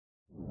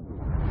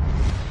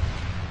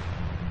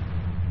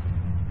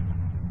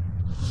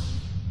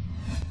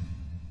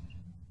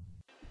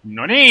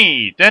No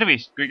nii,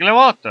 tervist kõigile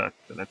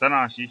vaatajatele.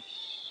 Täna siis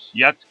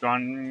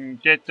jätkan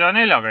GTA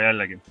 4-ga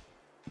jällegi.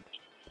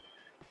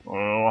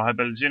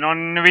 Vahepeal siin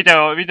on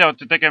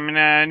videote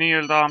tegemine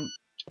nii-öelda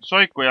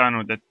soiku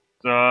jäänud,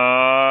 et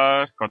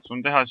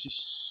katsun teha siis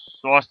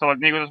vastavalt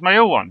nii, kuidas ma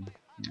jõuan.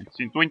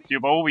 Siin tunti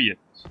juba huvi,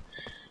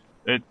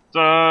 et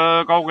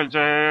kaugel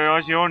see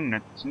asi on,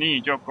 et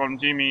nii, Joke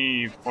 3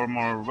 Jimmy, for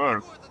more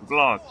work,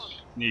 Laat,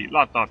 nii,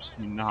 Laat tahab siis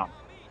mind näha.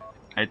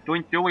 Et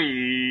tunti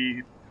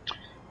huvi,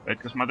 et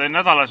kas ma teen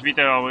nädalas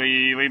video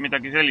või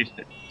midagi sellist,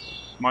 et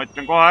ma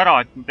ütlen kohe ära,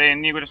 et ma teen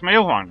nii, kuidas ma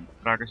jõuan.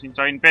 Praegu siin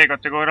sain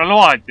B-kategooria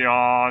load ja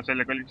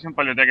sellega oli siin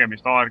palju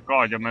tegemist,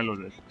 ARK-d ja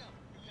mellud, et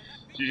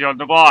siis ei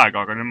olnud nagu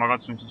aega, aga nüüd ma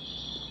katsun siis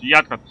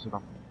jätkata seda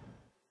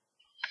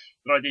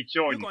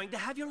traditsiooni. You're going to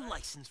have your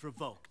license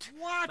revoked.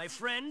 What? My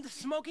friend,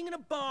 smoking in a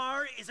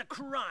bar is a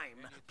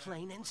crime,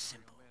 plain and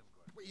simple.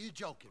 You're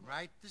joking,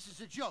 right? This is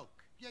a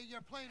joke. Yeah,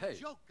 you're playing a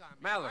joke on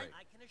me. Mallory,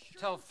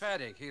 tell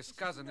Faddick his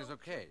cousin is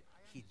okay.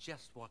 He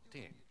just walked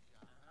in.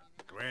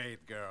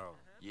 Great girl.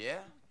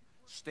 Yeah?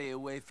 Stay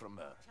away from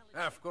her.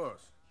 Of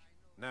course.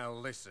 Now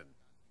listen.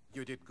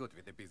 You did good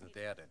with the business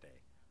the other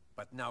day.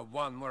 But now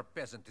one more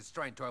peasant is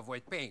trying to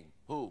avoid pain.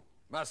 Who?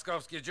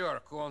 Moskovsky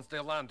jerk who owns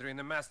the laundry in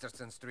the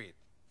Masterson Street.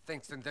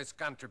 Thinks in this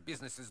country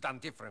business is done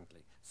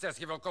differently. Says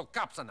he will call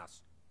cops on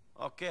us.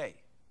 Okay.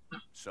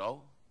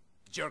 So?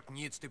 Jerk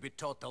needs to be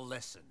taught a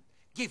lesson.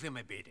 Give him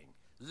a beating.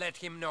 Let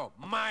him know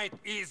might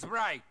is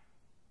right.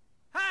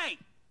 Hey!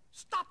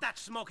 Stop that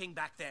smoking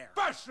back there!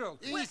 Partial!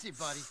 Easy,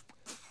 buddy.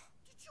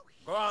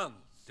 Go on.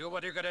 Do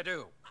what you gotta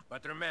do.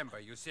 But remember,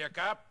 you see a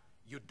cop,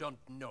 you don't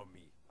know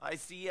me. I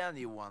see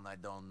anyone, I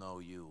don't know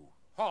you.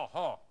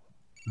 Ho-ho!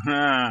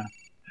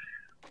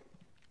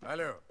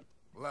 Алло,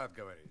 Влад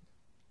говорит.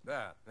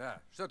 Да,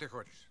 что ты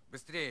хочешь?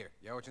 Быстрее,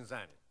 я очень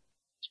занят.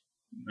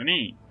 No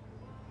nii.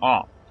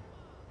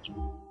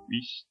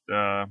 Vist...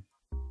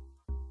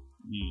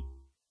 nii.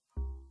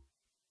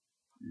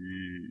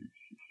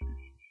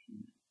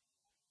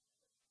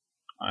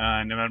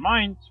 Never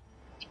mind.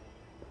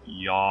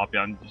 Ja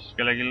pean siis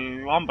kellelgi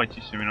hambaid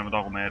sisse minema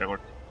tagume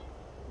järjekord.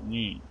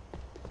 Nii.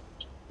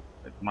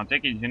 Et ma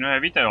tegin siin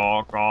ühe video,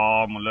 aga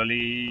mul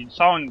oli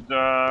sound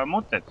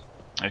muted.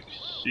 Ehk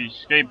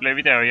siis gameplay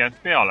video ei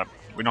jäänud peale.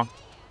 Või noh,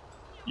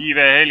 IV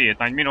heli,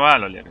 et ainult minu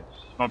hääl oli.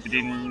 Ma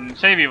pidin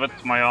save'i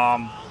võtma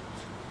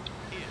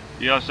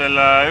ja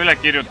selle üle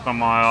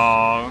kirjutama ja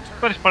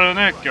päris palju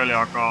nööki oli,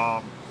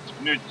 aga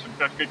nüüd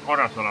peaks kõik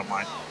korras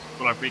olema, et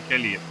tuleb kõik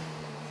heli.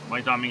 Ma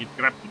ei saa mingit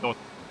crap'i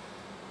toota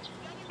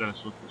selles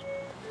suhtes,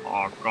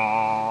 aga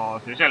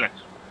see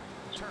selleks.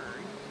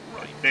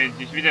 Teen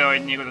siis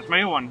videoid nii, kuidas ma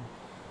jõuan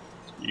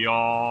ja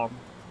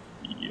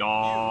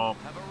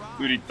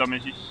üritame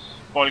siis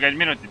 30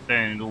 minutit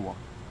teeni tuua.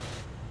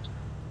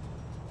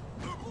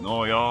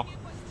 No ja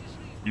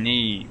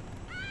nii.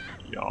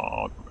 Ja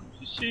tuleme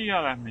siis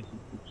siia, lähme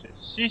siit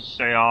uksest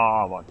sisse ja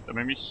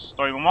vaatame, mis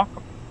toimuma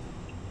hakkab.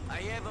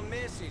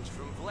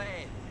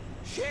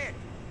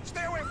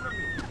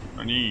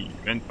 No nii,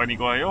 vend pani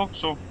kohe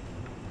jooksu.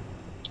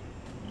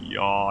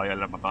 Ja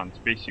jälle ma tahan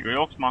Space'iga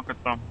jooksma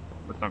hakata.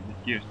 Võtame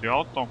siit kiiresti ühe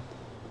auto.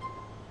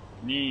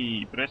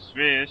 Nii, press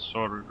VS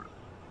or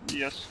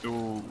yes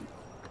to...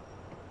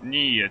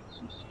 Nii, et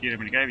siis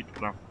kiiremini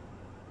käivitada.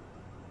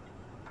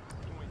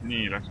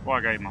 Nii, läks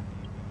kohe käima.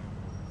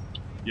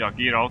 Ja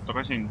kiire auto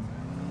ka siin.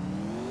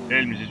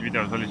 Eelmises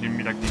videos oli siin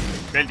midagi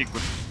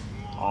peldikut,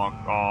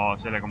 aga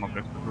sellega ma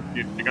peaks ka suht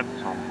kiiresti kätte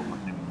saama, kui ma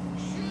siin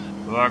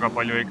väga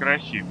palju ei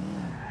crashi.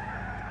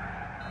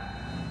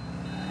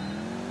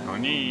 No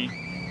nii,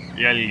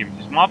 jälgime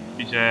siis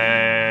mappi,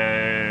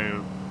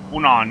 see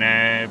punane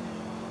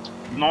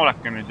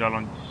noolekene seal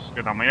on siis,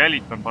 keda ma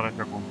jälitan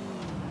parasjagu.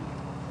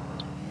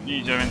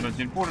 Nii, see vend on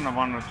siin purna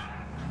pannud.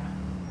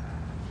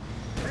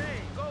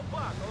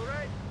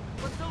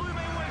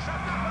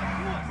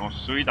 No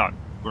sõidan,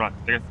 kurat,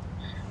 tegelikult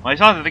ma ei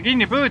saa teda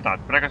kinni pööda,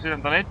 et praegu sõidan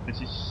talle ette,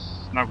 siis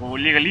nagu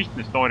liiga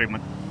lihtne story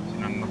mõttes.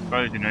 Siin on natuke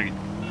öösin öögid.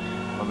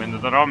 Ma pean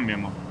teda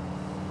rammima.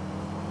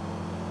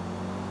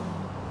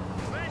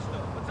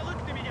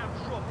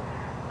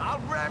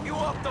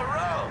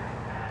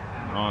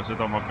 No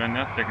seda ma pean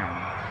jah tegema.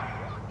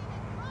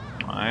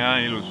 Ja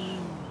ilus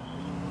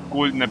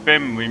kuldne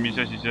PEM või mis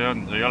asi see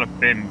on, see ei ole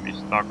PEM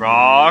vist,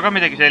 aga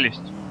midagi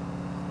sellist.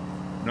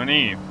 No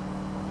nii.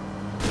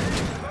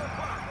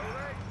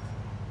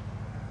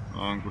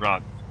 No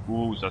kurat,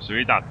 kuhu sa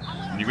sõidad?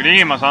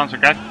 Niikuinii ma saan su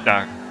kätte.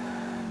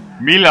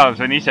 Millal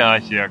see on ise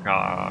asi, aga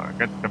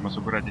kätte ma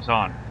su kuradi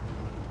saan.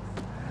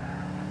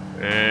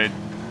 Et...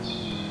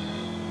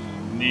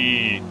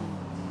 Nii.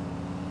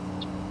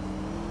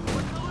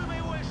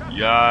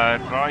 Ja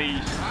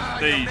rais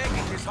seisma.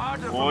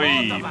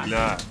 Oi,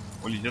 plää.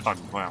 Oli seda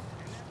nüüd vaja.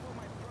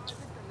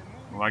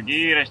 Väga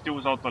kiiresti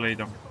uus auto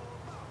leida.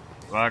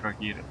 Väga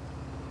kiire.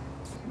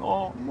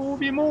 No,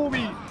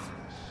 movie.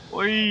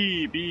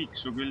 Oi,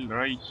 piiksu küll,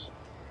 rais.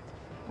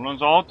 Mul on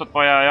su autot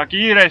vaja ja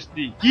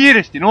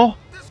kiiresti, noh.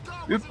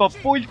 Hüppab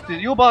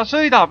pulti, juba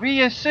sõidab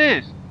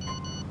ISC-s.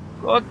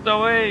 Got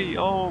away,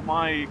 oh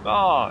my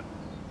god.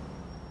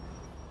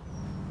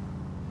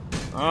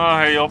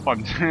 Ei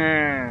opanud.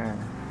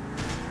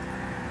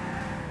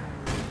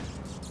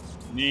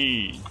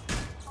 Nii.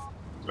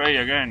 Try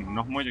again.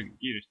 Noh, muidugi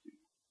kiiresti.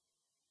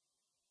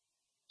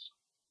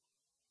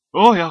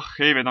 Oh jah,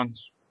 ei vedanud.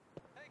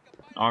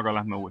 Aga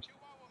lähme uuesti.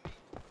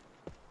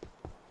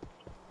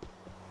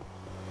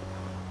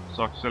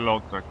 Saaks selle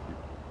auto äkki.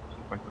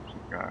 See paistab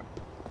siuke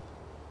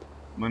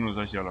mõnus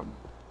asi olema.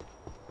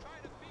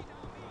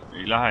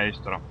 Ei lähe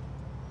eest ära.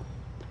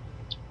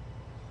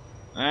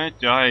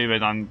 Et jah, ei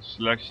vedanud.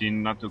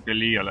 Läksin natuke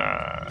liiale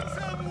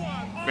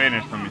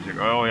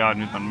peenestamisega. Oh jaa,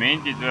 nüüd on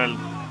mendid veel.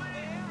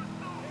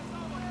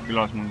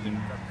 Külas mul siin.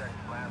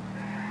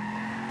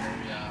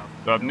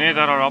 Peab need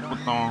ära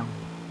raputama.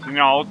 Siin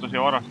ja autos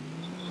ja varast.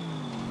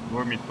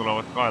 Vormid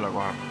tulevad kaela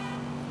kohe.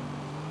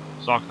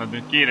 Saaks nad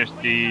nüüd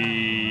kiiresti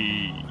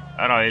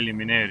ära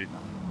elimineerida.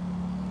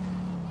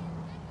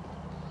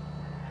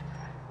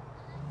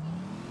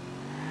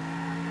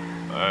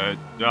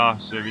 Et jah,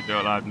 see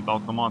video läheb nüüd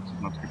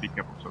automaatselt natuke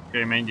pikemaks.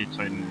 Okei, mendid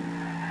sain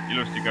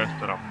ilusti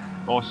käest ära.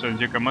 Oh, see on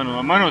siuke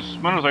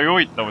mõnusa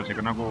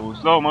juhitavusega, nagu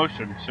slow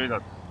motionis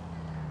sõidad.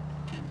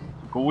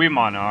 Siuke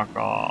uimane,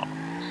 aga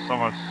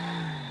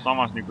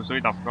samas nagu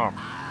sõidab ka.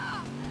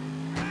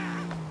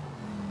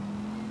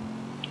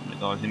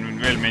 Mida siin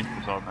veel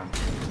menti saada.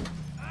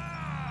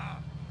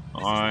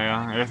 Oh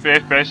jah,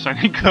 FPS on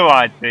nii kõva,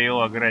 et ei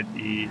jõua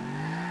kuradi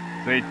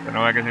sõita.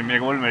 No ega siin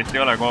midagi ulmelist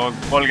ei ole,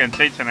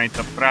 37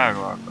 näitab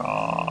praegu, aga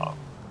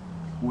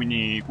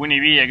kuni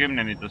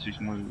 50-ni ta siis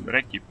mul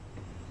rekib.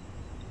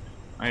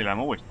 Ei,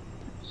 läheme uuesti.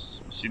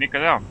 Mis siin ikka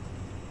teha?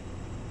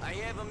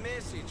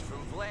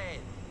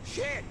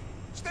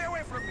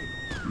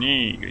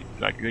 Nii,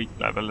 kõik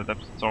läheb jälle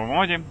täpselt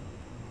samamoodi.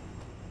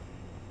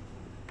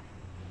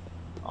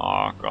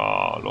 Aga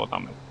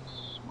loodame,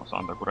 et ma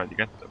saan ta kuradi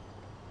kätte.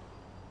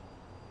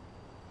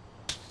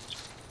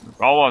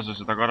 Kaua sa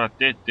seda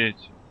karateed teed?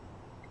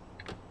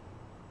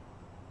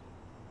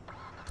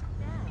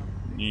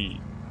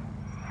 Nii.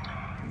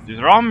 Siis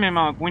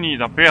rammima, kuni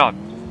ta pead.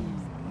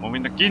 Ma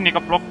võin ta kinni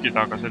ka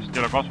blokkida, aga sellest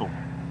ei ole kasu.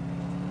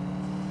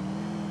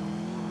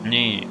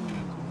 Nii.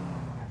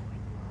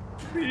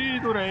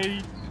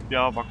 Piidureid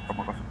peab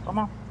hakkama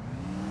kasutama.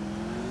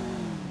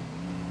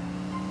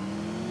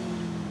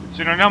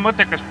 Siin on jah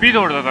mõttekas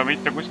pidurdada,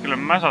 mitte kuskile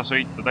mäsa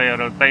sõita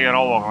täie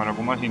rauaga,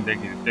 nagu ma siin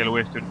tegin, et teile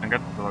uuesti üritan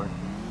kätte tulla.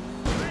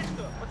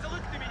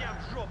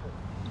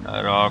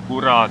 Ära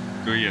kurat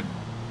kõied.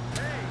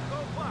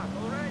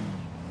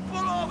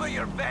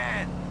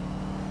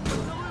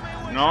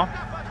 Noh.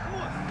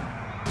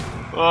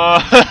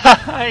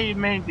 Ei,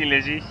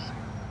 mendile siis.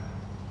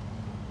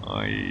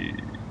 Ai.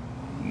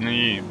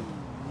 Nii.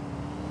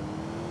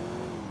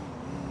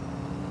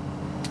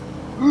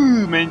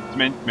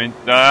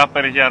 Ment.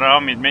 Päris hea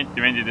raamid,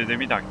 mendid ei tee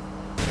midagi.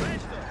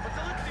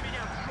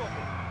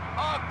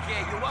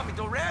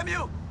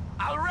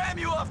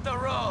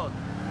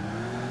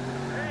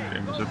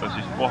 Teeme seda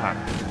siis kohe.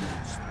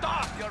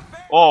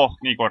 Oh,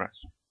 nii korras.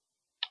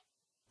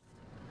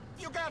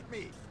 You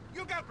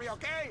got me,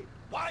 okay?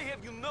 Why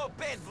have you no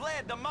paid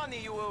Vlad the money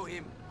you owe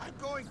him? I'm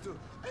going to.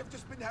 I've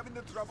just been having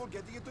the trouble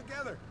getting it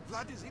together.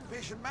 Vlad is an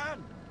impatient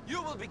man.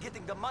 You will be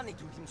getting the money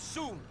to him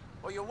soon,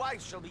 or your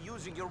wife shall be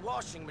using your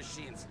washing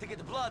machines to get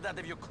the blood out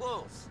of your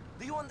clothes.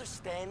 Do you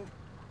understand?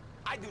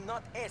 I do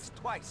not ask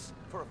twice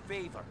for a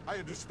favor. I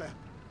understand.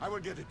 I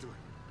will get it to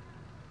him.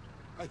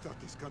 I thought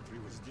this country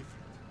was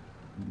different.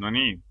 No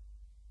nii.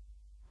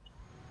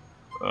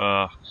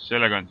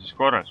 Sellega on siis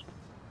korras.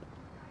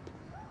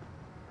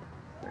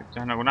 Et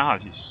jah, nagu näha,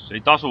 siis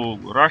ei tasu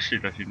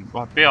rushida siin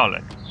kohe peale.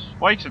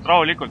 Vaikselt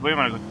rahulikult,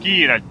 võimalikult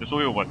kiirelt ja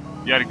sujuvalt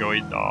järgi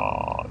hoida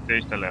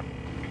teistele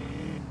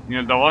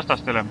nii-öelda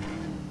vastastele.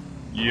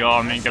 Ja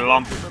mingi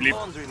lamp flip.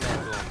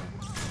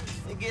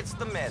 He gets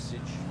the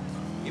message.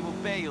 He will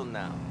pay you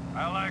now.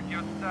 I like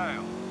your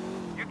style.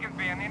 You can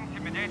be an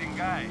intimidating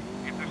guy.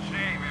 It's a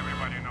shame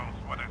everybody knows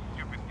what a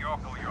stupid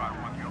yokel you are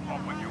when you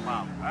open your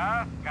mouth.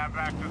 Huh? Come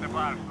back to the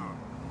bar soon.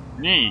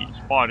 Nii,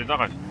 spaari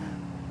tagasi.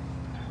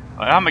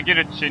 Jah, ma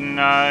kirjutasin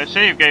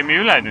save game'i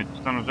üle nüüd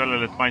tänu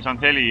sellele, et ma ei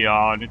saanud heli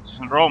ja nüüd siis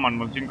on Roman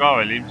mul siin ka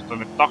veel. Ilmselt on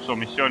need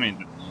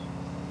taksomissioonid.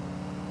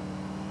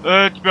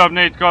 Et peab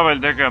neid ka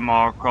veel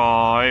tegema, aga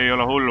ei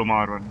ole hullu, ma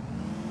arvan.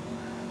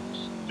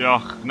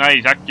 Jah,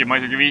 näis äkki, ma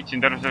isegi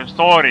viitsin terve selle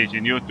story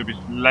siin YouTube'is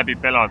läbi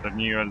pelada,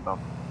 nii öelda.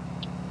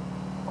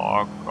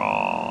 Aga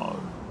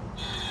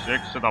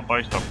eks seda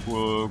paistab,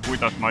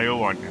 kuidas ma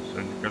jõuan. See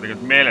on ikka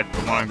tegelikult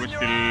meeletu, ma olen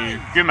kuskil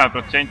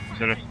 10%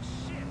 sellest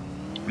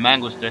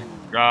mängust ehk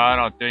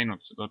ära teinud,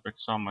 seda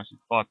peaks saama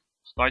siit vaata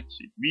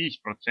statsid,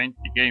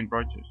 5% game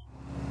progress.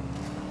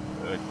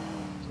 Et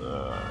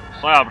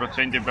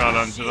 100% peale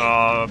on seda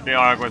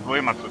peaaegu et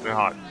võimatu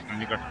teha, et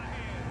on igast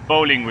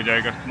bowlingud ja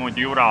igast muud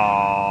jura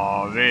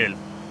veel.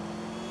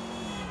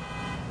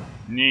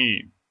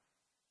 Nii.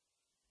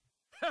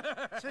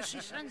 So she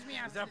sends me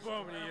out.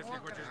 Запомни, если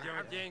хочешь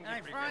делать деньги,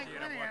 приходи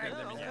работать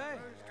для меня.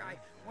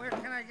 Where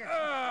can I get?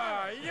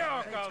 Ah,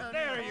 yokel,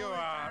 there you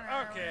are.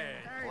 Okay. Okay.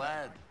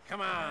 Vlad.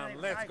 Come on,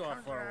 let's go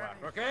for a walk,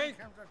 okay?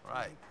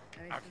 Right.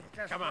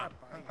 Okay, come on.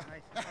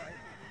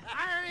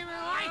 I don't even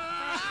like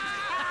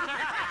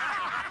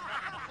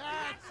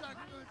That's a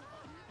good...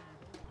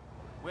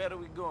 Where are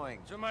we going?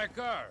 To my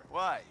car.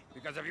 Why?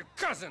 Because of your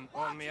cousin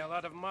owed me a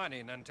lot of money,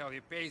 and until he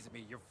pays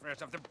me, you're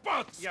fresh off the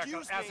boat.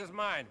 Your ass is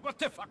mine. What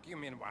the fuck you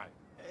mean, why?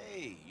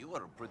 Hey, you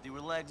are a pretty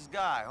relaxed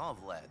guy, huh,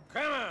 Vlad?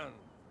 Come on.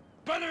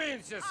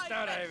 Подвинься,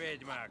 старая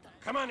ведьма.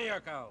 Come on,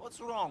 Yoko. What's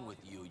wrong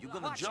with you? You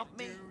gonna jump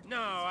me? No,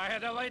 I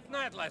had a late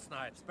night last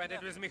night. Spent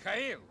it with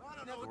Mikhail.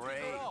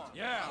 Great.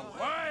 Yeah,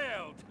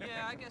 wild.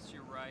 Yeah, I guess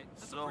you're right.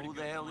 So who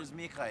the hell is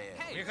Mikhail?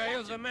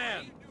 Mikhail's the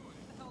man.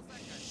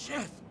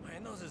 Shit, my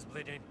nose is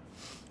bleeding.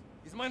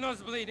 Is my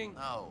nose bleeding?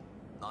 No,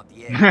 not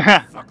yet.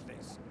 Fuck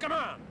this. Come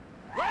on.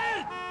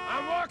 Wait!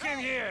 I'm walking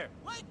here.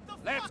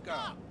 Let's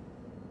go.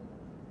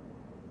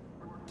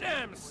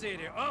 Damn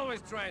city,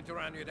 always trying to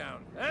run you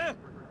down, huh?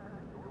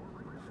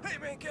 Hey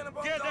man, get a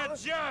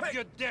job,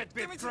 you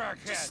deadbeat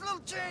crackhead! Just a little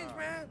change,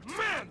 man!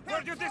 Man,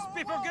 where do these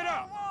people get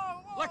off?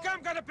 Like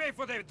I'm gonna pay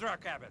for their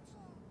drug habits.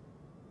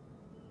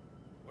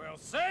 Well,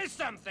 say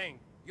something!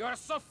 You're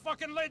so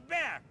fucking laid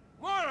back!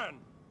 Warren!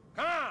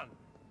 Come on!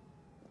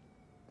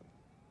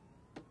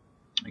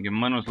 mingi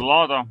mõnus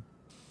laada.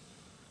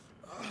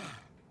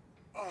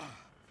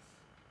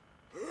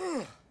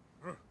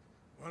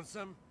 Want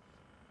some?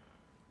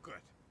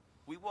 Good.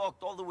 We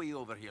walked all the way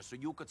over here so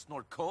you could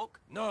snort coke?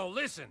 No,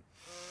 listen.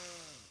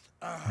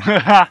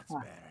 That's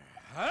better.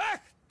 Huh?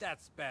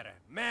 That's better.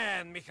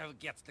 Man, Michael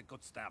gets the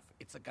good stuff.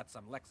 It's got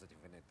some laxative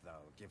in it,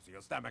 though. Gives you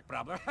a stomach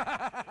problem.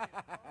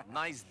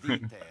 Nice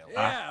detail.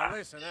 Yeah,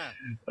 listen,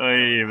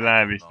 Oi,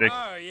 Vlävist.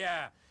 Oh,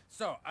 yeah.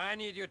 So, I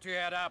need you to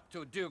head up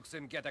to Duke's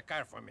and get a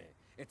car for me.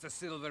 It's a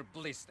silver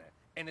blister,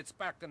 and it's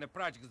parked in the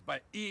projects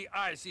by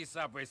EIC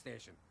subway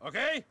station.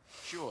 Okay?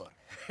 Sure.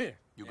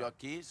 You got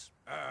keys?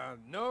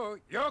 No.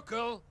 You're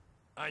cool.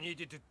 I need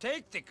you to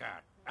take the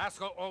car.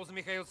 Asshole owes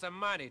Mikhail some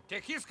money.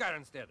 Take his car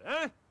instead,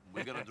 huh?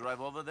 We gonna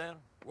drive over there?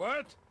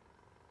 What?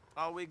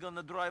 Are we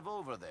gonna drive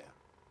over there?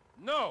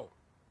 No.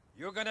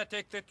 You're gonna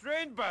take the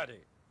train,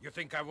 buddy. You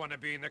think I wanna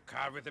be in the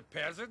car with a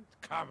peasant?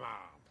 Come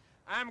on.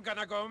 I'm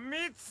gonna go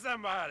meet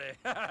somebody.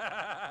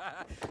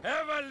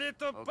 Have a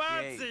little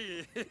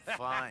party.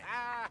 Fine.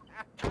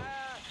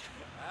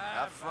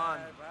 Have fun,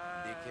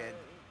 dickhead.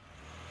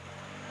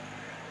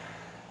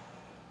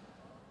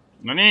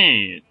 No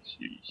nii, et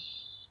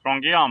siis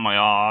rongijaama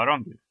ja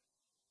rongi.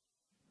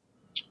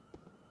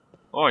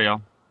 Oo jah,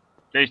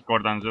 teist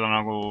korda on seda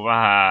nagu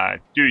vähe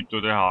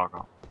tüütu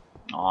teha,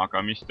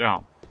 aga mis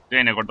teha.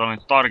 Teinekord olen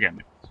targem,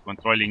 et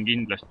kontrollin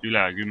kindlasti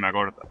üle 10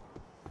 korda.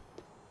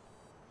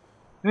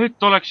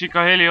 Et oleks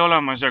ikka heli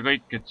olemas ja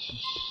kõik, et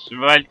siis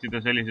vältida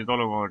selliseid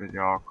olukordi,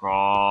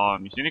 aga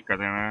mis siin ikka,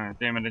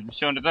 teeme need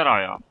missioonid ära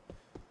ja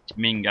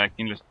mingi aeg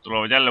kindlasti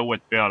tulevad jälle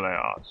uued peale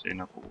ja see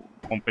nagu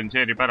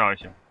kompenseerib ära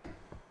asja.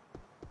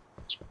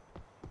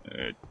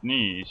 Et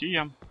nii,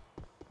 siia.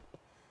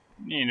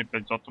 Nii, nüüd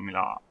peaks oota,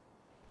 millal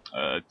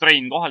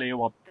trein kohale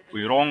jõuab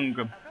või rong.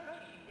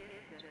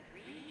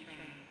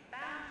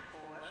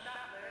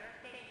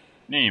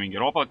 Nii,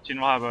 mingi robot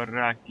siin vahepeal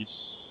rääkis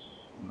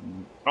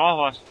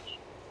rahvast.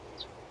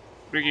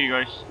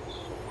 Prügikast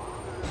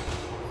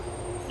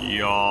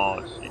ja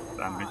siit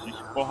lähme siis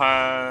kohe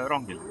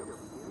rongile.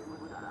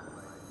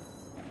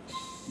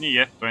 Nii,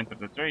 F to enter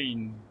the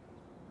train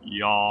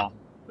ja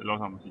selle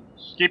osa ma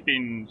siit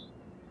skipin.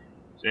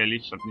 See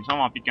lihtsalt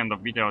niisama pikendab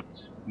videot.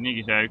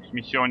 Niigi see üks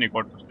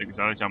missioonikortus tegi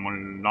see asja mul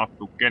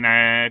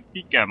natukene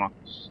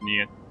pikemaks, nii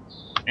et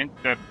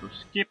enter to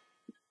skip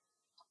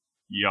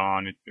ja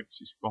nüüd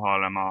peaks siis kohe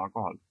olema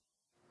kohal.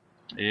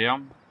 Ja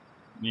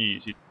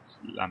nii, siit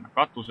lähme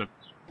katused.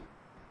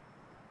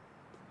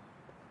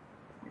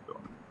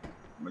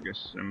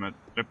 Kes me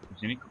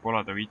treppasin ikka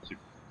kolada viitsib.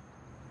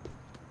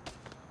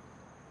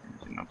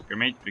 Siin natuke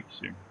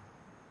Matrixi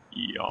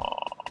ja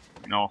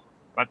noh,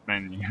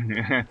 Batmani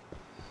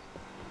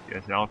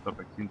ja see auto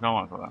peaks siin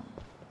samas olema.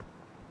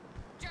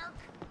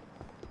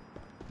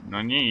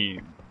 No nii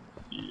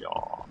ja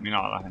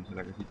mina lähen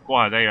sellega siit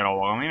kohe täie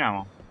rauaga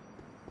minema.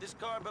 This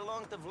car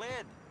belonged to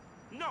Vlad.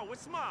 No,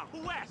 it's mine.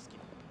 Who asked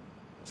you?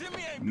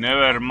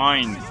 Never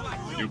mind,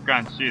 you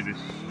can't see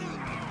this.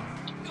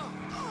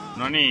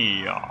 No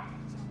nii ja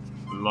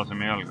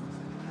laseme jalga.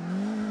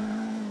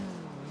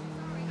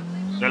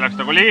 See läks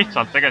nagu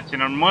lihtsalt, tegelikult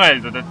siin on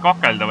mõeldud, et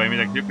kakelda või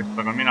midagi sükest,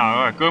 aga mina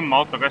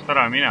kõmma auto käest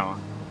ära minema.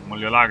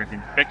 Mul ei ole aega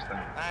siin peksta.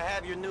 I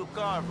have your new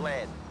car,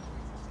 Vlad.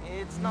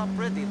 It's not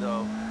pretty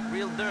though.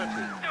 Real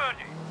dirty.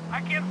 Dirty?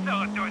 I can't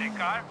sell a dirty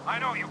car. I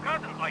know your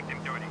cousins like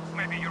them dirty.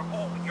 Maybe your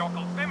whole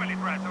local family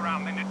drives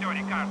around in a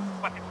dirty car,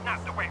 but it's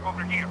not the way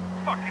over here.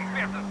 Fucking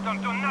peasants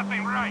don't do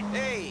nothing right.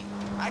 Hey,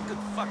 I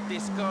could fuck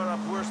this car up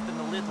worse than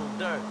a little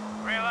dirt.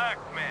 Relax,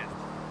 man.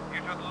 You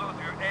should lose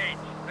your age.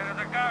 There is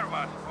a car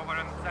wash over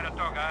in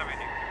Saratoga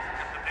Avenue.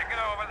 Just take it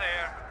over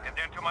there, and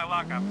then to my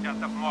lockup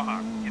just up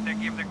Mohawk. Did they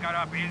give the car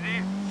up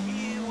easy?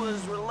 He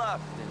was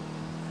reluctant.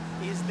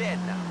 He's dead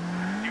now.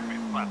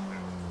 Stupid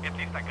bastard. At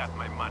least I got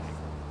my money.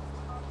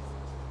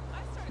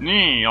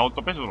 nii,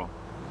 autopesula.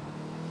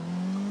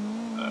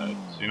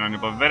 Siin on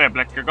juba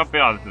verepläkke ka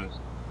peal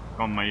sellest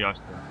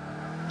kammaiast.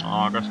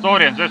 Aga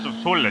story on selles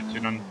suhtes hull, et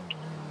siin on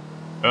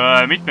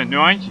mitmed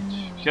nüansid.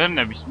 See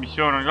õnne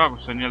missioon on ka,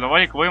 kus on nii-öelda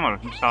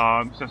valikuvõimalus, mis sa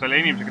selle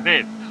inimesega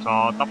teed.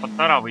 Sa tapad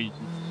ta ära või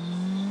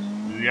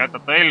siis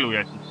jätad ta ellu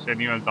ja siis see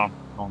nii-öelda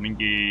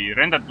mingi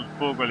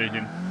renderduspuug oli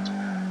siin.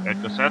 Et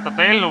kas sa jätad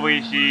ta ellu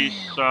või siis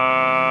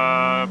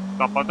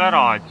tapad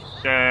ära, et siis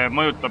see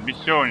mõjutab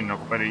missiooni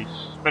nagu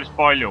päris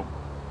palju.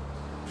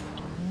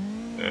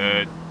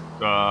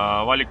 Et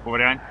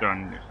valikuvariante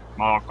on.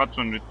 Ma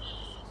katsun nüüd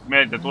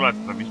meelde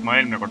tuletada, mis ma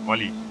eelmine kord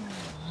valisin.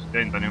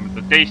 Teen ta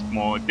nii-öelda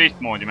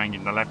teistmoodi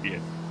mängin ta läbi,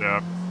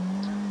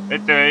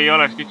 et ei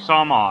oleks kõik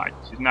sama,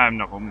 et siis näeb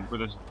nagu,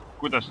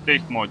 kuidas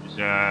teistmoodi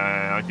see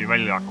asi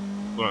välja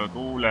hakkab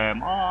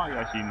tuulema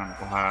ja siin on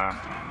kohe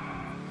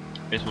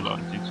pesula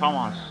on siin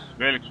samas,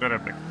 veel üks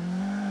vereplekk.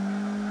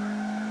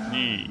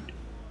 Nii,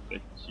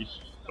 et siis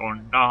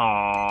on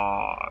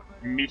näha,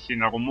 mis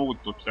siin nagu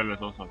muutub selles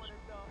osas.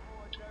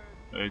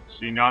 Et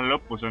siin jah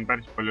lõpus on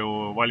päris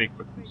palju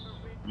valikut, mis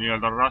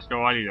nii-öelda on raske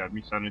valida,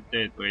 mis sa nüüd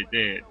teed või ei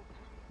tee,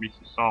 mis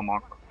siis saama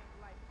hakkab.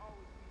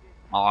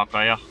 Aga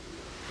jah,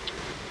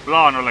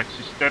 plaan oleks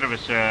siis terve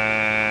see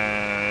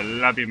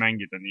läbi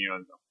mängida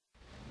nii-öelda.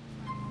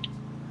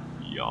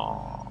 Ja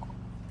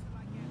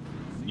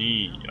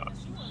nii, ja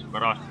siis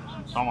pärast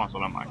siin samas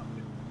olema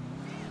äkki.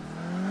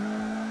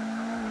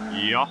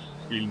 Jah,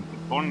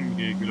 ilmselt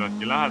ongi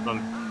küllaltki lähedal.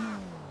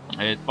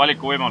 Et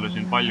valikuvõimalusi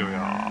on palju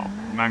ja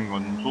mäng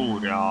on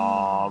suur ja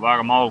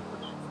väga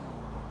mahukas.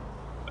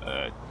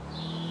 Et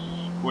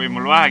kui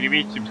mul vähegi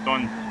viitsimist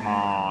on, siis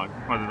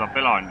ma teda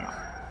pelan ja.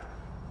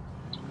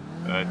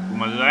 Et kui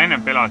ma teda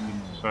ennem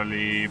pelasin, siis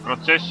oli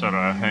protsessor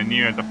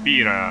nii-öelda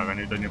piiraja, aga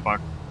nüüd on juba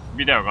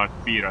videokaart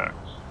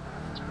piirajaks.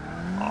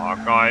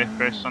 Aga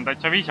FPS on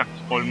täitsa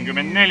viisakas,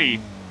 34.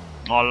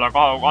 Alla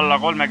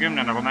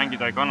 30 nagu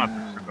mängida ei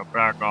kannataks, aga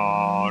praegu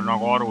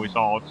nagu aru ei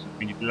saa otseselt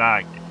mingit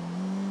läägi.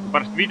 Kui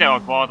pärast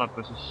videot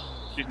vaadata,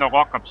 siis nagu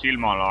hakkab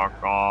silmale,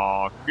 aga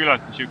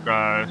küllaltki siuke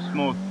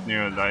smooth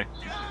nii-öelda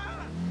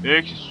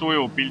ehk siis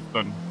suju pilt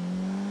on.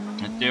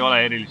 Et ei ole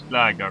erilist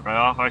läägi, aga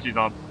jah, asi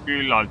tahab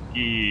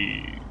küllaltki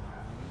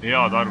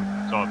head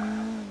arvutit saada.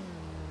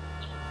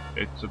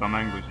 Et seda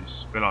mängu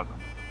siis pelada.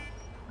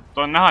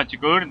 Ta on näha, et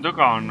siuke õrn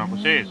tõga on nagu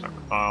sees, aga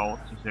ta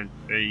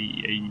otseselt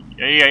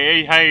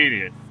ei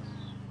häiri, et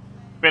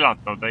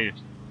pelatav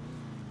täiesti.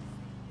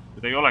 Kui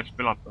ta ei oleks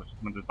pelatav, siis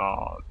ma teda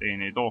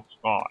teine ei tooks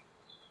ka,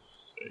 et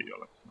see ei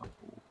oleks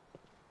nagu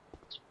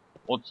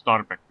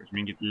otstarbekas,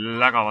 mingit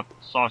lägavat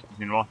saasti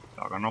siin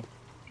vahtada, aga noh,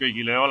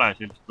 kõigil ei ole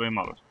sellist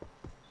võimalust.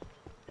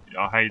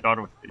 Ja häid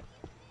arvuteid.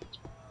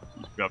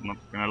 Siis peab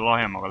natukene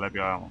lahemaga läbi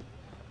ajama.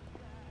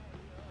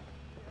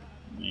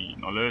 Nii,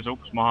 no löö see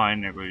uks maha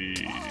enne, kui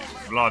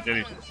Vlad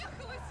helistab.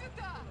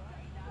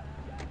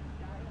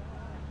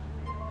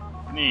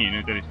 Nii,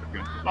 nüüd helistab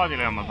küll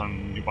Vladile ja ma saan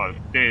juba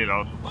teele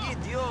asuda.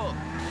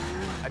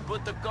 I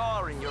put the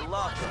car in your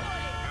locker.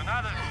 You're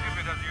not as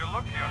stupid as you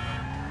look here.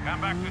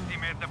 Come back to see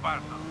me at the bar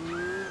now.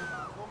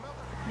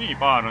 Nii,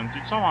 baar on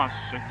siin samas,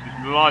 ehk siis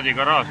Vladi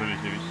garaaž oli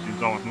see vist siin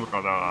samas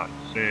nurga taga.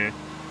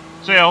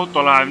 See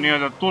auto läheb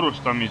nii-öelda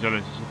turustamisele,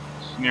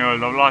 siis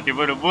nii-öelda Vladi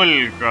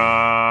võlg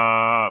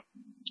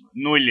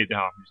nulli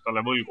teha, mis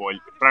talle võlgu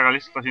oldi. Praegu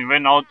lihtsalt lasin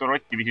venna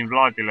autorotti, viisin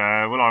Vladile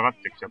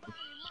võlakatteks ja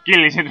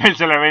killisin veel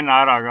selle venna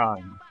ära ka.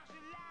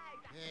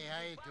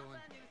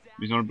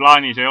 Mis mul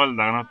plaanis ei olnud,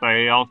 aga noh, ta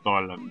jäi auto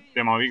alla.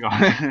 Tema viga.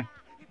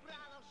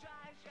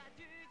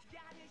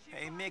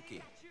 Hey, Mickey.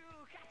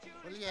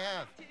 What do you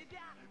have?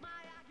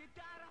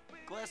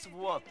 Glass of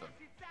water.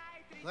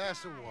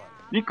 Glass of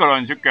water. Nikol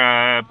on siuke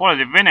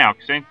pooledi vene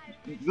aktsent.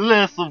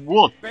 Glass of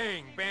water.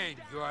 Bang, bang,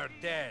 you are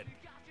dead.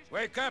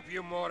 Wake up,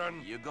 you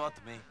moron. You got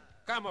me.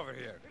 Come over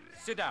here.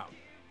 Sit down.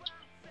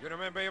 You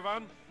remember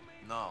Ivan?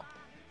 No.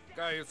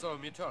 Guy you saw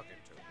me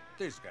talking to.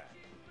 This guy.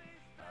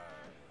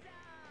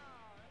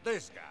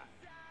 This guy.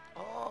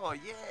 Oh,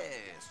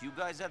 yes. You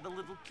guys had a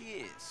little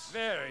kiss.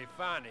 Very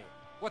funny.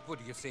 What would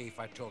you say if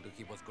I told you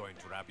he was going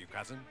to rob your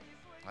cousin?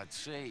 I'd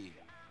say,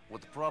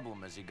 what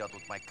problem has he got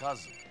with my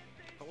cousin?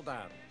 Hold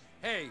on.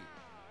 Hey,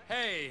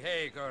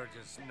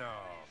 gorgeous. No,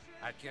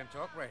 I can't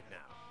talk right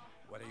now.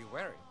 What are you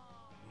wearing?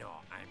 No,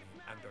 I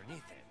mean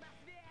underneath it.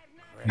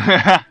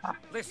 Great.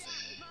 Listen,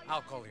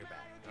 I'll call you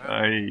back.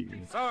 Ai.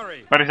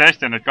 Sorry. Päris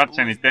hästi on need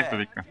katsenid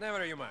tehtud ikka.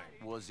 Never you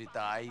mind. Was it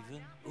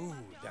Ivan? Ooh,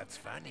 that's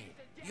funny.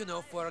 You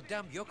know, for a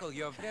dumb yokel,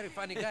 you're a very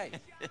funny guy.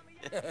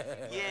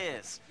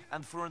 Yes,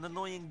 and for an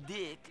annoying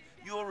dick,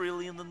 you're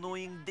really an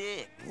annoying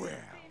dick. Well,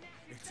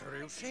 it's a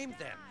real shame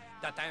then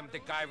that I'm the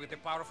guy with the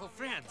powerful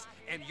friends,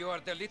 and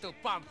you're the little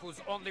punk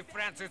whose only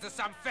friends is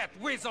some fat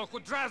weasel who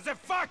drives a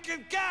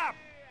fucking cab!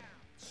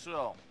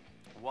 So,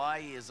 why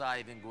is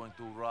Ivan going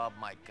to rob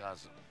my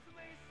cousin?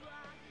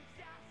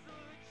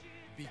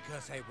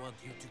 Because I want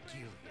you to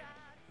kill him.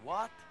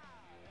 What?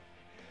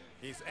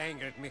 He's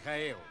angered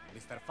Mikhail,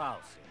 Mr.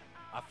 Falsi.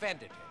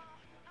 Offended him.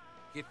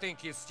 He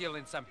thinks he's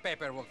stealing some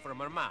paperwork from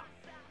her mom.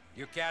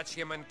 You catch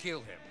him and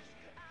kill him.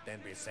 Then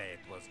we say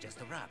it was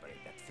just a robbery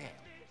that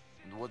failed.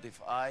 And what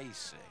if I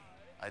say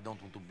I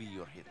don't want to be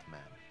your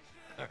hitman?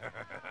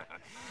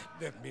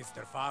 Then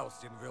Mr.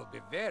 Faustin will be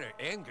very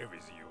angry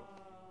with you.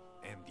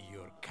 And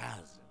your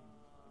cousin.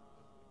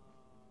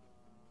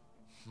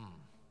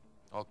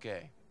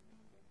 Okay.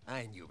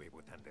 I knew we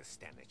would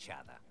understand each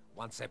other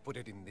once I put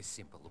it in this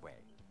simple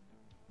way.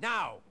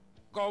 Now,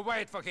 go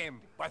wait for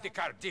him by the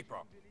car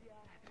depot.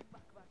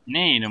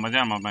 Nii, no ma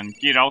tean, ma pean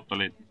kiire auto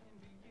leidma.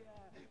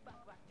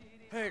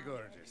 Hey,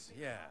 gorgeous.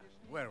 Yeah,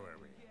 where were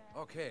we?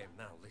 Okay,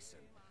 now listen.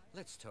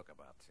 Let's talk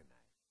about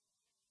tonight.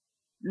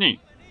 Nii.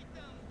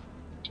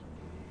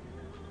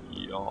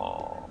 Ja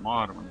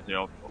ma arvan, see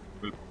auto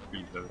kõlbab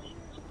küll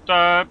sellest.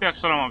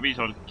 Peaks olema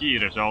piisavalt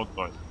kiire see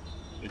auto,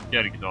 et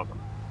järgi saada.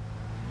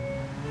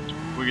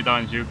 Kuigi ta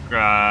on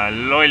siuke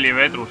lolli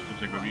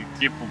vedrustusega,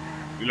 kipub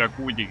üle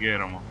kuudi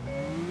keerama.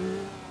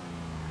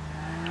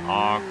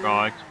 Aga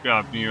eks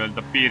peab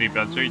nii-öelda piiri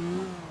peal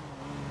sõitma.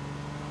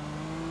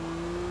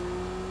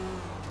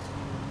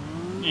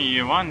 Nii,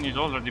 Ivan is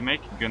already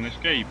making an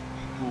escape.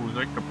 Kuhu sa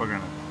ikka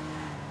põgened?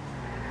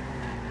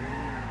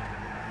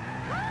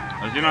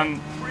 Ja siin on...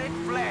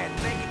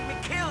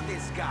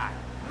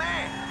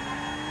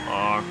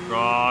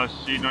 Aga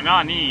siin on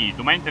nii,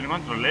 to maintain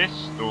control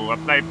S to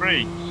apply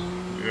brakes.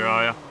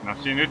 Ja,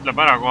 siin ütleb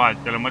ära kohe,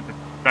 et ei ole mõtet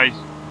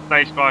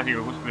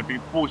täisgaasiga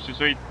kuskile puusse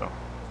sõita.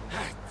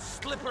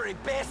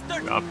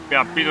 Ja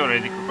peab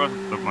pidureid ikka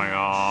kasutama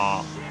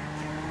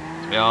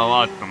ja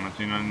vaatama,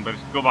 siin on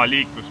päris kõva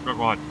liiklus ka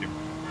kohati.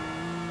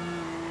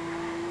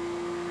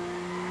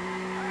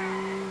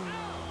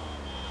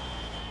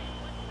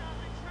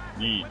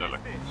 Nii, ta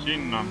läks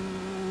sinna.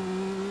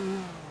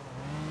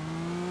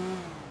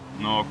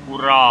 No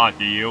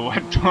kuraadi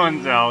jõuetu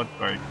on see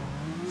auto ikka.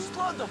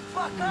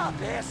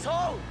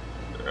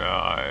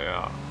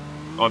 Ja.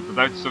 Oota,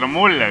 ta ütles seda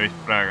mulle vist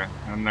praegu.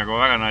 On nagu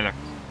väga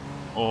naljakas.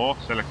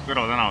 See läks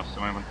kõrva tänavasse,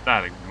 ma ei pannud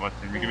tähele, kui ma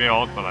vaatasin mingi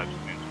veoauto läheb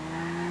nüüd.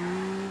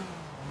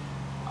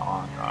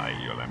 Aga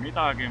ei ole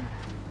midagi.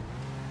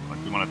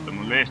 Jumaleta,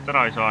 mul eest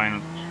ära ei saa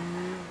ainult.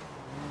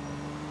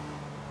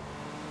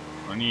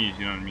 No nii,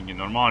 siin on mingi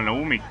normaalne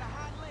ummik.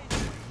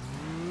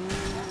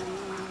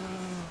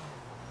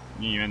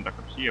 Nii, vend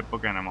hakkab siia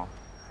põgenema.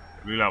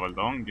 Üleval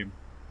ta ongi.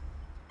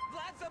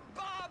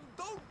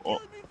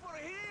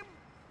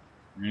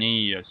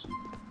 Nii, ja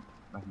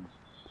lähme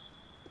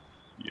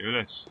siia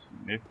üles.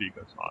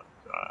 F-iga saad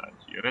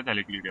siia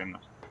redeli külge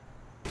ennast.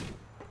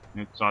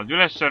 Nüüd saad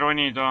üles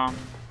ronida.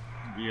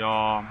 Ja...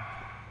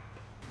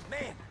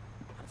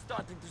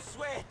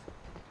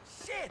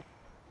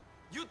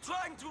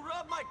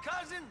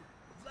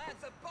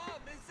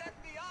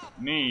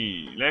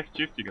 Nii, left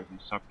shiftiga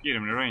siis saab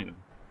kiiremini ronida.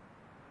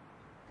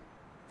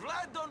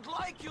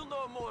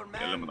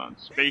 Jälle ma tahan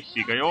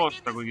Space'iga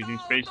joosta, kuigi siin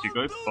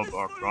Space'iga hüppab,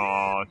 aga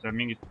see on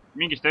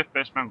mingist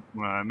FPS mängud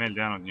mulle meelde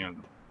jäänud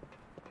nii-öelda.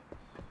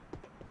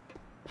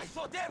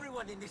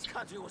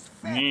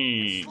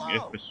 Nii,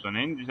 FPS on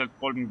endiselt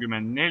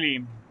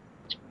 34.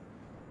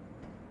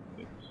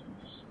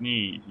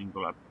 Nii, siin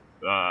tuleb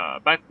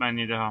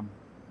Batmani teha.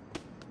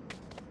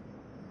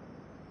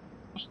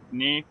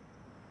 Nii.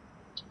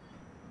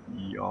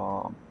 Ja...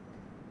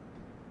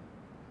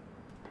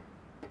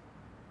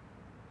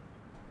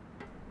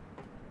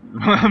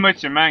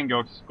 Mõtlesin mäng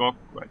jooksis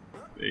kokku,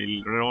 et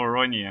ei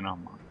roni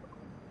enam.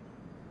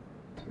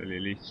 See oli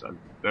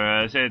lihtsalt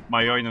see, et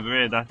ma ei hoidnud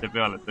V-tähte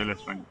peale, et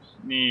üles roniks.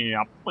 Nii,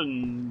 ja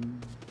põng.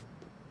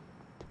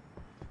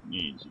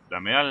 Nii, siit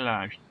lähme jälle.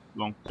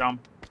 Long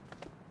jump.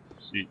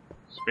 Siit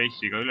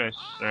Space'iga üles.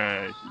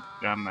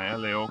 Siit lähme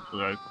jälle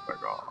jooksu ja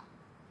hüppega.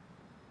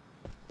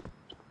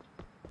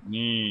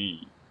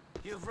 Nii.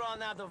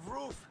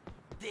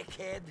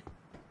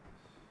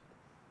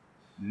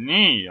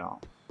 Nii, ja.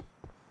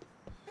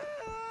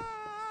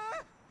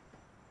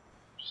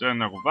 See on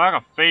nagu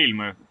väga fail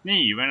mõjutud.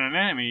 Nii, when an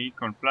enemy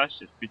icon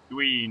flashes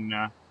between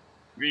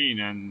green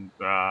and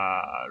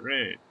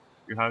red,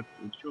 you have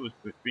to choose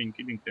between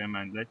killing them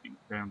and letting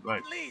them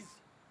live. Please!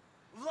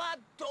 Vlad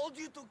told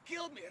you to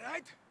kill me,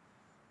 right?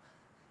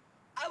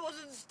 I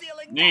wasn't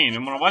stealing nii,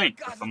 nüüd mul on valik,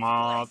 kas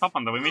ma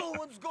tapan ta või mitte.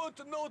 No one's going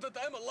to know that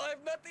I'm alive,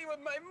 not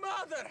even my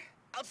mother.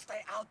 I'll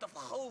stay out of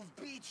the whole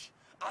beach.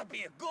 I'll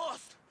be a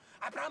ghost.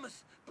 I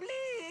promise.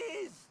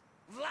 Please!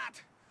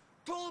 Vlad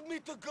told me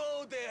to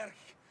go there.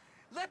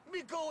 Let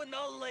me go and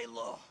I'll lay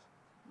low.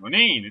 No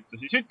nii, nüüd ta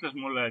siis ütles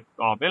mulle, et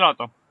tahab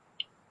elada.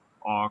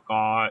 Aga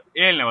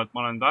eelnevalt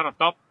ma olen ta ära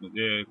tapnud,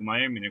 kui ma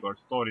eelmine kord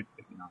story't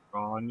tegin.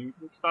 Aga nüüd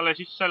võiks talle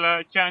siis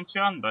selle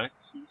chance'i anda. Ehk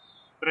siis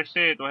press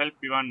E to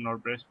help Ivan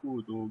or press Q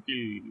to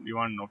kill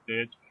Ivan of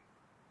the edge.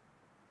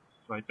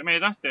 Saite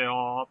meie tähte ja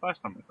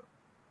päästame ta.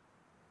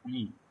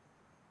 Nii.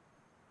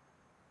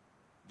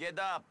 Get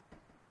up.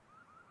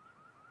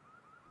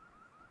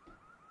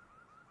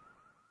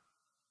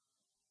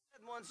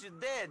 Once you're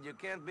dead, you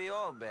can't be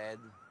all bad.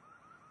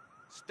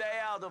 Stay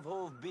out of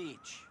Hove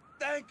Beach.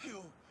 Thank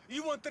you.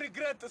 You won't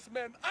regret this,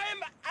 man. I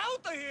am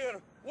out of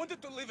here.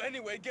 Wanted to live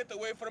anyway, get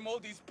away from all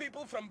these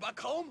people from back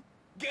home.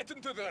 Get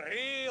into the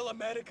real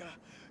America.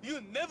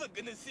 You're never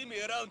gonna see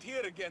me around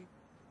here again.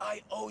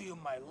 I owe you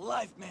my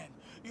life, man.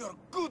 You're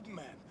good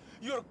man.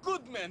 You're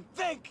good man.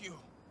 Thank you.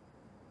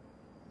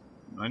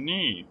 No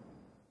nii.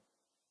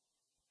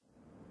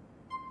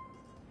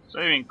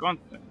 Saving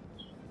content.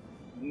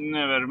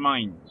 Never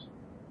mind.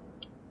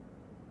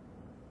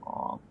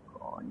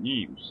 Aga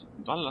nii, kus siit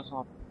nüüd alla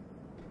saab?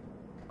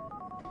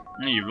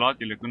 Nii,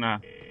 Vladile kõne.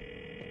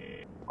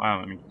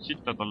 Ajame mingit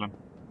sitta talle.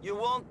 You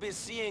won't be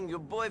seeing your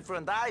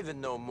boyfriend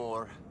Ivan no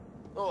more.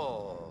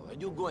 Oh, are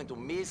you going to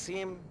miss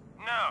him?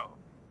 No,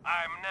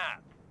 I'm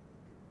not.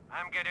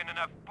 I'm getting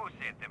enough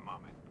pussy at the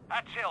moment.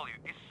 I tell you,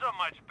 it's so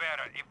much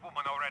better if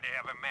women already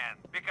have a man,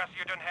 because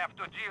you don't have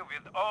to deal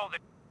with all the...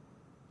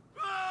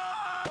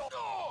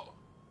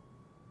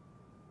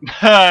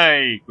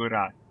 Hei,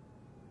 kurat.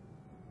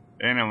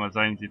 Enne ma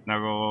sain siit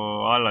nagu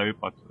alla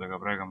hüpatud, aga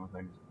praegu ma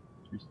sain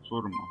vist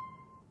surma.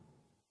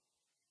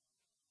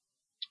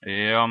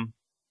 Ja.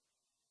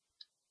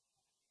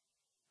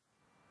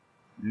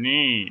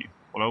 Nii,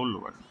 pole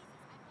hullu väga.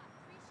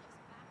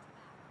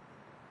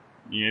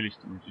 Nii,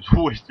 helistame siis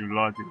uuesti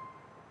Vladile.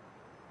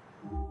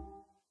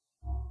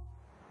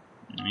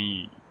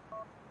 Nii.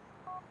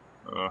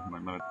 Ma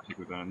ei mäleta see,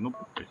 kui ta need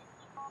nupud käisid.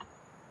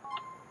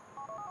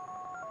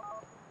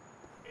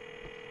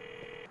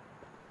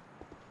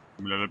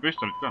 Millele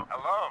püstolit ka?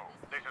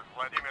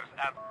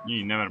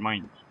 Nii, never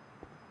mind.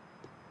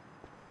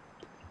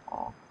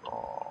 Aga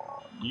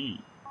nii.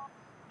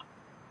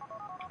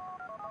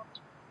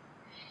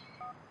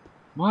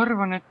 Ma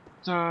arvan, et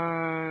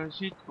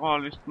siit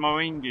kohal vist ma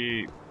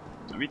võingi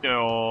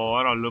video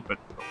ära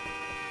lõpetada.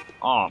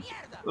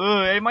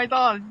 Ei, ma ei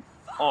taha.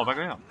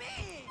 Väga hea.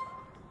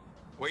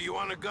 Where you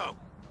wanna go?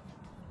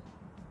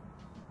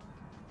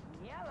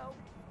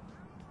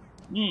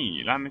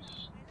 Nii, lähme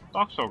siis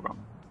taksoga.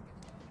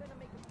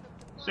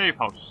 Safe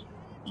house.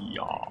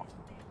 Jaa.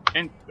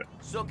 Enter.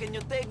 So can you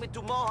take me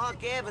to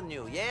Mohawk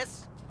Avenue,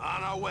 yes?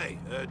 On our way.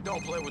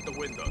 Don't play with the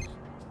windows.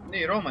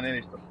 Nii, Roman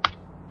helistab.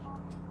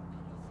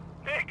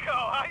 Hey,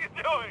 Cole, how you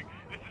doing?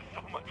 This is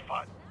so much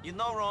fun. You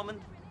know,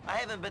 Roman, I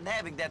haven't been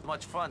having that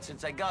much fun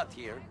since I got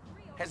here.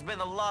 Has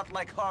been a lot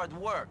like hard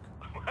work.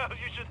 Well,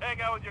 you should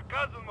hang out with your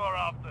cousin more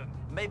often.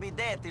 Maybe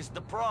that is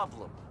the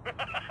problem.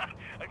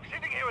 I'm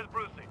sitting here with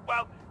Brucey.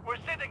 Well,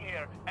 we're sitting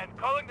here and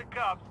calling the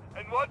cops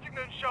and watching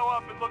them show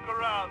up and look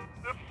around.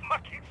 The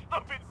fucking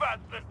stupid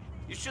bastards.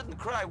 You shouldn't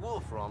cry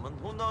wolf, Roman.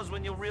 Who knows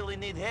when you really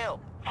need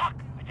help? Fuck,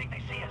 I think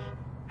they see us.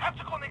 Have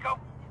to call Nico.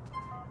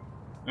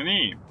 No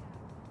nii.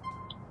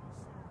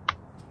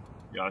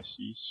 Ja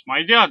siis ma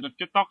ei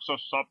teadnudki, et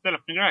taksos saab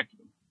telefoni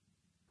rääkida.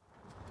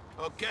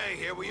 Okay,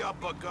 here we are,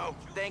 bucko.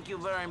 Thank you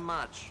very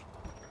much.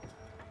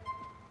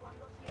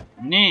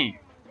 Nii.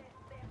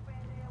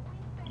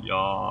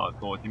 Ja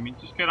toodi mind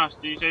siis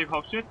kenasti safe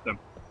house'i ette.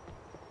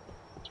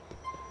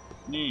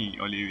 Nii,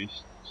 oli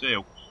vist see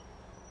uks.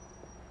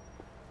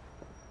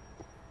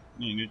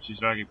 Nii, nüüd siis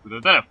räägib, kui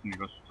ta telefoni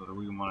kasutada,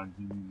 kuigi ma olen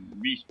siin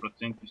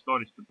 5%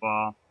 story'st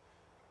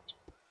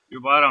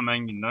juba ära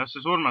mänginud.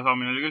 See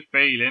surmasaamine oli küll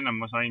fail, ennem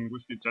ma sain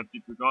kuskilt sealt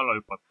ikkagi alla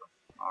hüpata.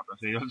 Aga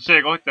see ei olnud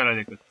see koht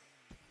järelikult.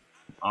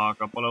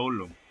 Aga pole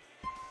hullu.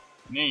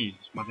 Nii,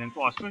 siis ma teen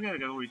toas ka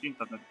kerge huvis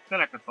internetis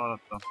telekat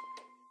vaadata.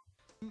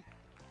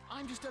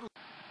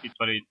 Siit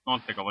valid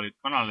nooltega valid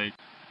kanaleid.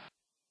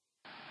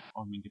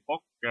 Mingi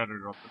pokker,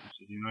 oota, kus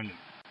see siin oli.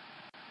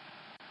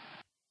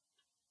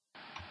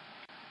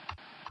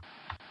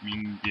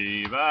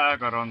 Mingi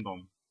väga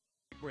random.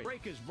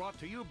 Break is brought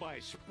to you by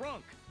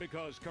Sprunk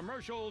because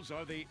commercials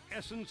are the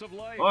essence of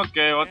life.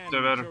 Okay,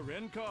 whatever.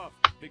 And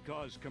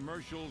because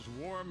commercials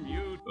warm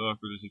you to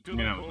the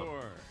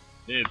core.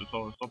 Eedu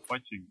stop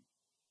watching.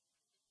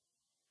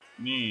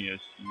 Nii, ja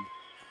siis,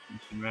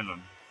 mis siin veel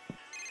on?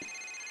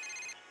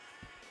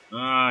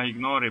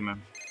 Ignoorime.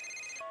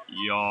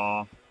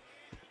 Ja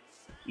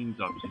siin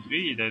saab siis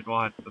riideid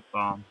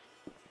vahetada.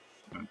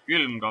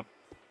 Külmkapp.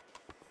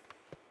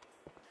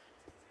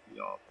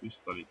 Ja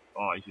püstolit.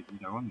 Isegi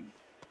midagi on.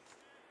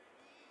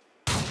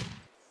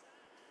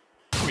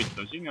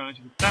 Huvitav, siin on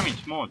isegi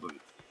damage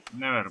moodulid.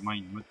 Never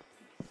mind mõtled.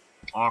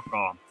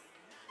 Aga,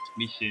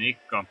 mis siin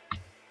ikka?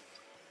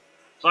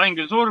 Sain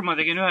küll surma,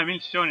 tegin ühe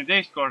missiooni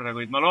teist korda,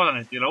 kuid ma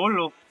loodan, et ei ole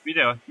hullu.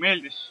 Video ehk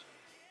meeldis.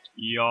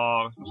 Ja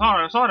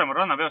Saaremaa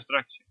rannapeost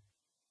rääkisin.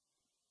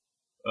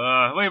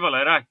 Võib-olla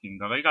ei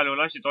rääkinud, aga igal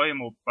juhul asi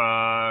toimub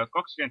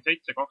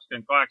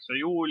 27-28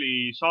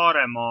 juuli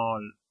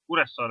Saaremaal,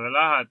 Kuressaare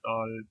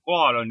lähedal.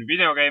 Kohal on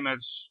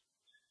videogamers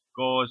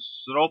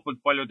koos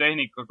roopult palju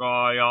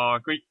tehnikaga ja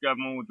kõike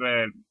muud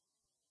veel.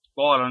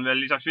 Kohal on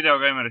veel lisaks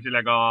videogamersile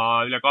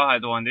ka üle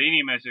 2000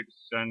 inimese,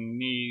 kes on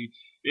nii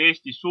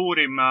Eesti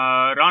suurim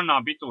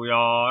rannapidu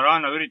ja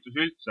rannaüritus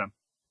üldse.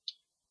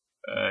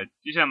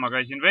 Ise ma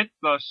käisin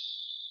Vetlas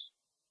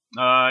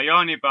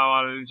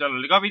jaanipäeval, seal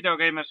oli ka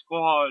videogamers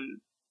kohal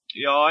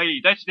ja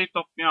ei, täitsa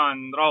tipp-top, mina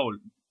olen rahul.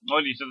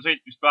 Oli seda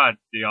sõitmist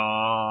väärt ja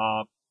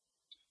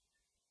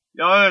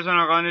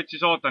ühesõnaga nüüd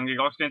siis ootangi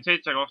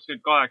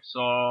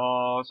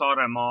 27-28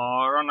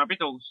 Saaremaa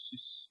rannapidu,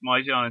 siis ma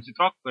ise olen siit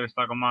Rakverest,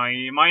 aga ma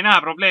ei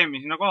näe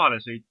probleemi sinna kohale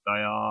sõita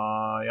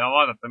ja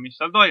vaadata, mis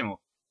seal toimub.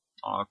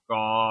 Aga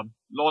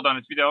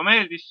loodan, et video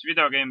meeldis.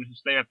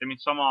 Videogame'ist leiate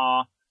mind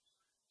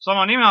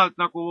sama nime alt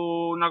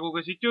nagu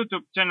ka siit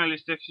YouTube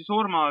channelist ehk siis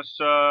Urmas.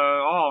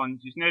 A on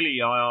siis 4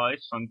 ja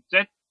S on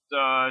Z.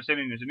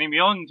 Selline see nimi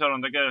on. Seal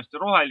on ta keelesti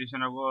rohelise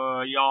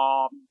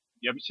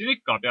ja mis siin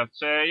ikka pealt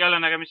see jälle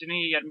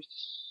nägemiseni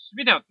järgmistes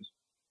videotes.